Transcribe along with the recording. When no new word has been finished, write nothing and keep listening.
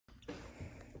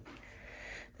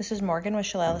This is Morgan with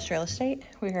Shalalis Real Estate.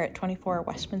 We're here at 24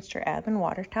 Westminster Ave in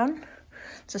Watertown.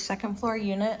 It's a second floor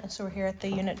unit, so we're here at the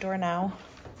unit door now.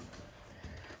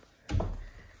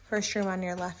 First room on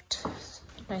your left,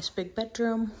 nice big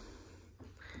bedroom.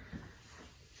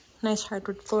 Nice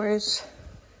hardwood floors.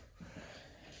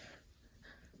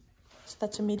 So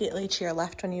that's immediately to your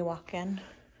left when you walk in.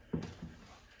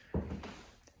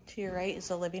 To your right is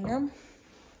the living room.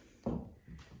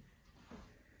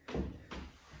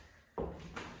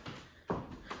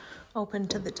 Open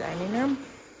to the dining room.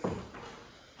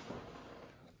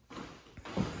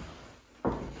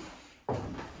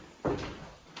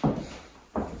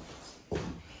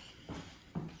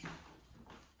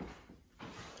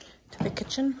 To the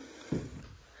kitchen.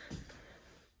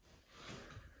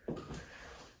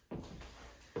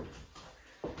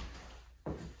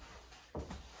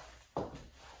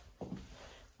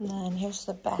 And then here's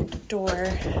the back door.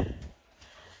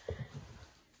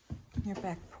 Your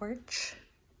back porch.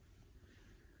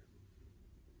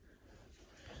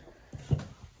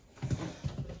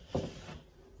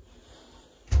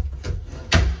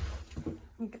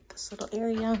 You get this little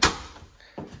area.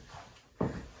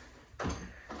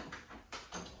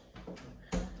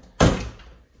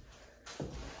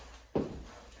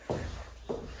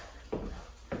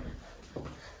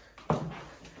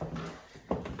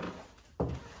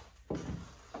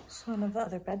 It's one of the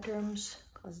other bedrooms,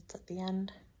 closets at the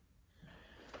end.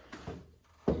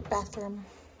 Bathroom.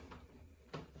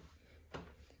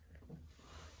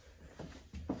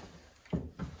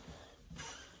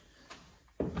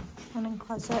 Linen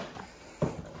closet.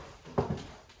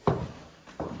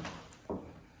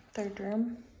 Third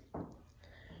room.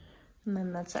 And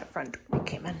then that's that front door we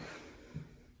came in.